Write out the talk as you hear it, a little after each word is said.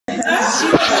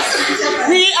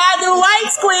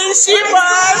shippers.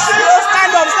 No,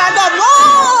 stand up, stand up. No!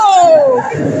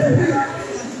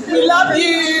 We love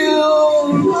you.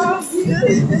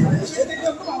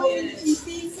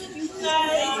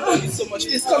 Thank you so much.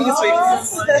 Please come this way.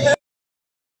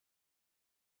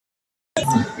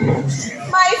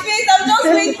 My face, I'm just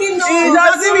making noise. You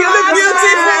look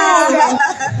beautiful.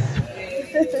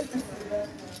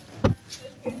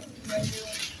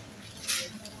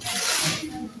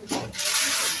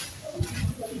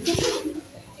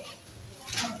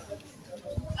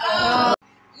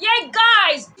 Yeah,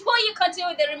 guys, before you continue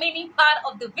with the remaining part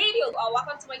of the video,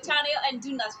 welcome to my channel, and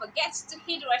do not forget to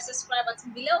hit the red subscribe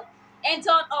button below and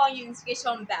turn on your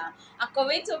notification bell and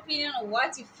comment your opinion on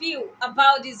what you feel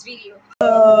about this video.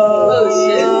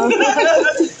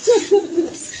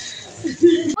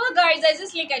 Oh guys, there's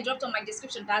this link I dropped on my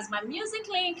description. That's my music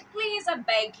link. Please, I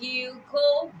beg you,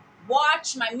 go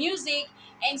watch my music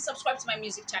and subscribe to my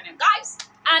music channel, guys.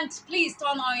 And please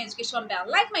turn on your notification bell,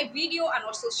 like my video, and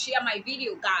also share my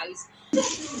video, guys.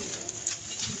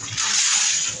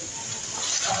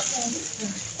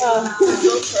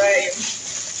 Don't cry.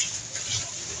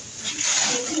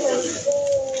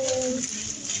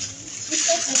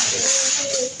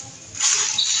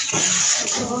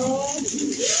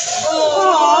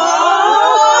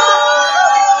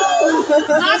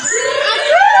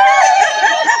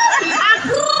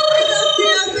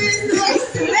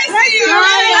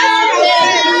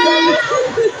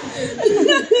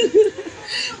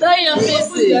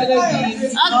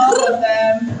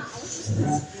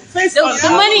 The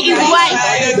money is white.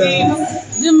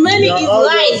 The money is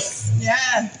white.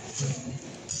 Yeah.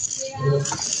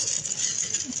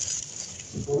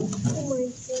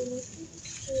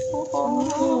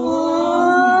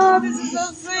 Oh, this is so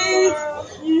sweet.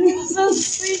 This is so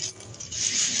sweet.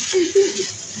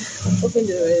 Open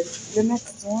the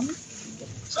next one.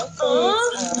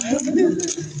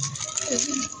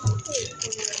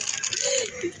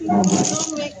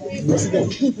 Don't make me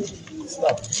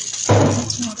Stop.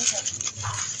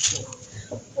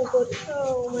 Oh God,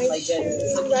 oh my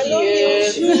shoes. I love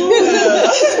you.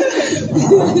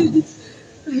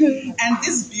 And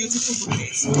this beautiful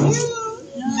bouquet.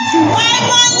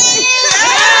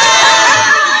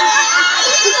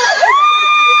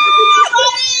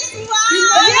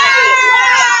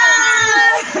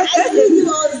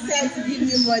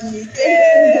 Money.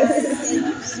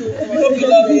 Yes. We hope you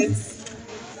love it.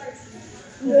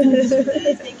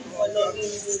 Thank you for loving me.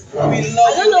 We love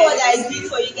I don't know what I did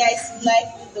for you guys to like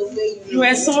the way You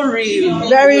were so real.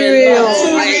 Very real.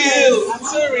 Too real.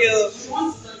 Too real.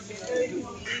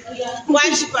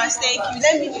 One shippers, thank you.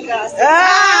 Let me do that.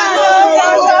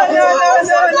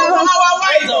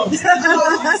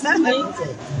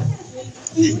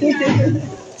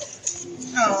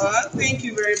 Oh, thank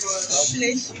you very much.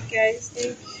 Bless you guys.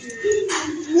 Thank you.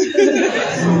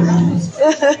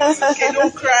 Okay,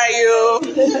 don't cry, yo.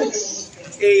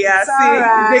 Hey, yeah, see.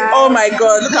 Right. Oh my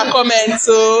God, look at comments,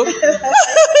 so.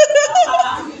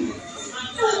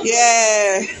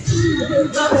 Yeah.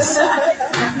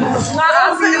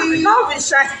 Now be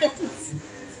shy.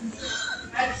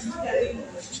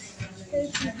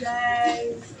 Thank you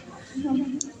guys.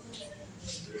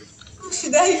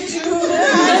 Should I do?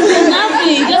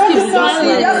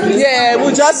 Yeah,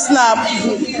 we'll just snap.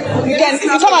 You can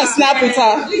come and snap with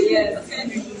her.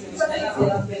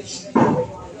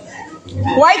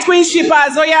 WhiteQueen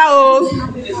shippers, oh yeah, oh.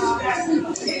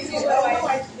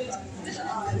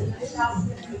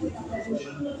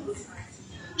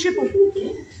 Triple.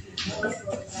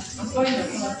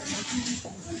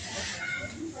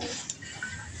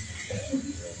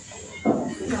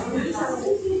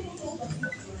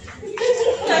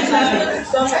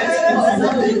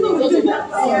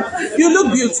 You look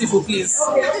beautiful, please.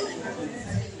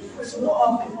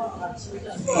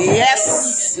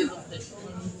 Yes.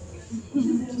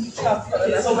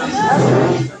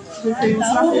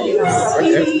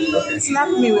 Snap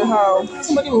me with her.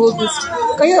 Somebody will hold this.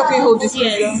 Can you help me hold this?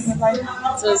 Yes.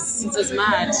 It was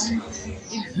mad.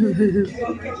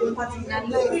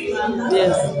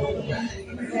 Yes.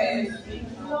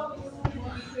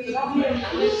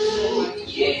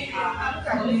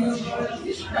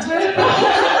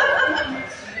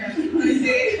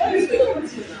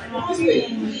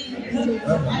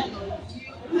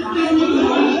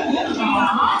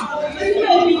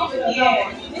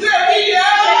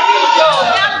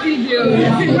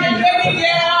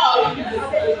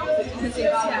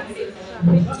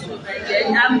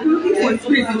 I'm looking for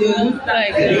space in your room.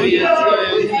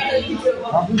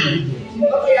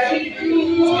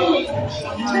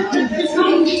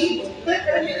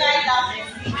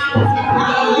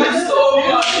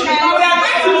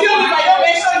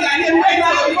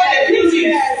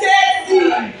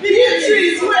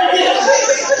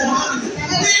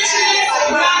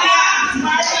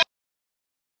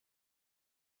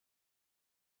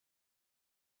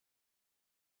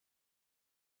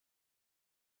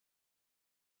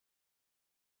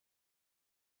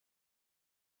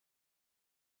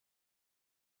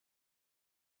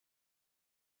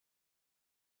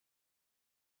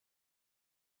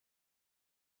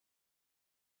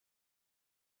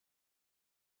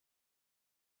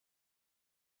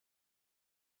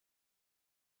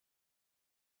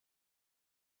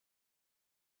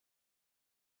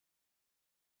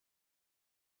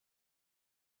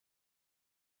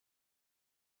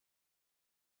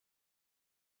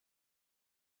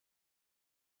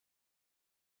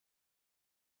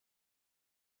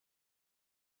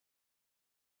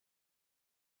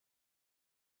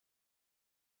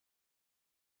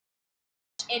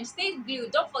 and stay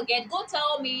glued. Don't forget, go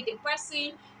tell me the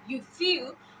person you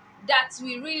feel that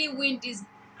will really win this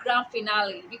grand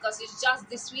finale, because it's just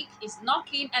this week. It's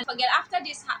knocking. And forget, after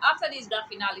this grand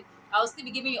finale, I'll still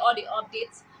be giving you all the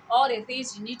updates, all the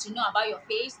things you need to know about your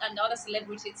face and the other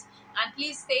celebrities. And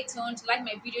please stay tuned, like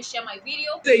my video, share my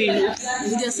video.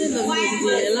 Just say the video.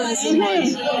 I love you so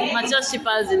much. Mature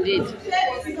shippers indeed.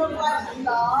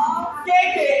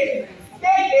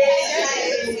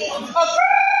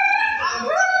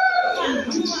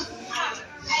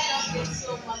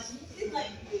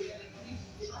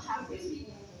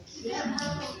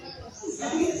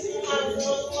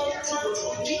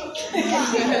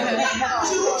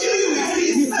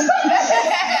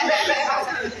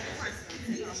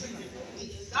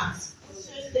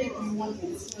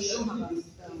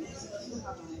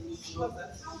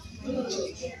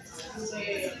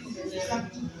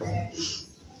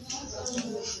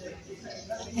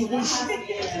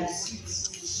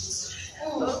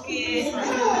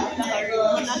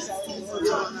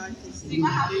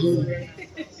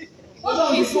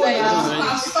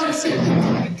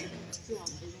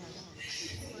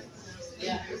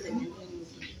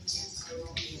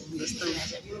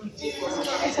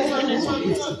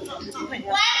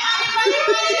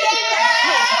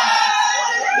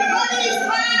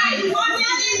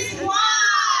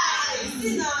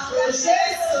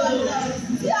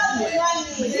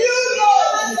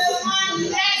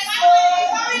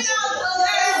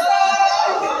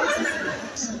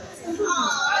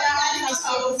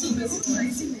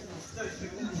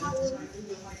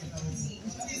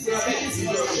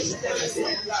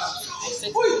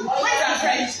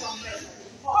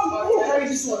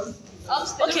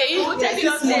 Okay, you take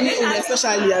this money,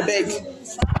 especially I beg.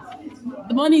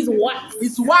 the money is white.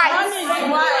 It's white.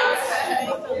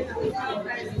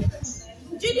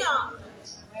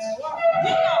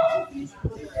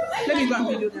 Let me go and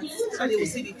video that so they will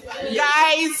see it.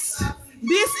 Guys,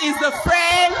 this is the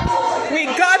frame we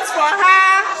got for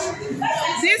her.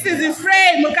 This is the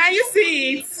frame. Can you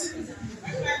see it?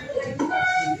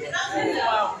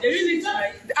 Wow.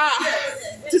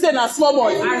 This is a small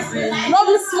money. Not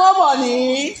this small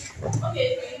money.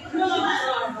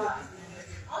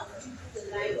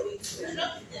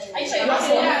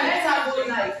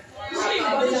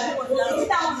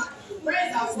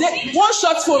 One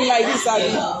short phone like this,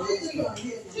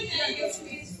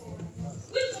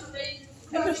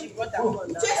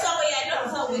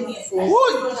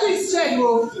 please check,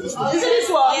 bro. Is it this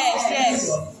one?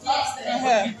 Yes.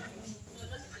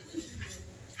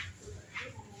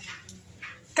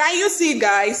 Can you see,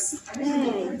 guys?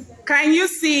 Can you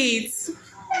see it?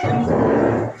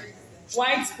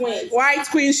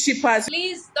 WhiteQueen shippers.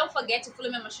 Please don't forget to follow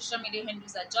me on my social media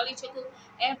handles at Jolly Choco,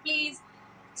 and please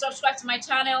subscribe to my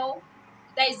channel.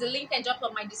 There is the link I dropped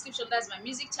on my description. That's my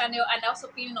music channel, and also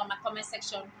pinned on my comment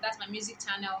section. That's my music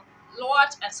channel.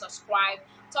 Watch and subscribe.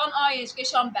 Turn on your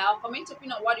notification bell. Comment to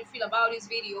pin on what you feel about this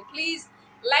video. Please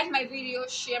like my video,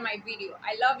 share my video.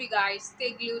 I love you guys.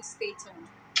 Stay glued, stay tuned.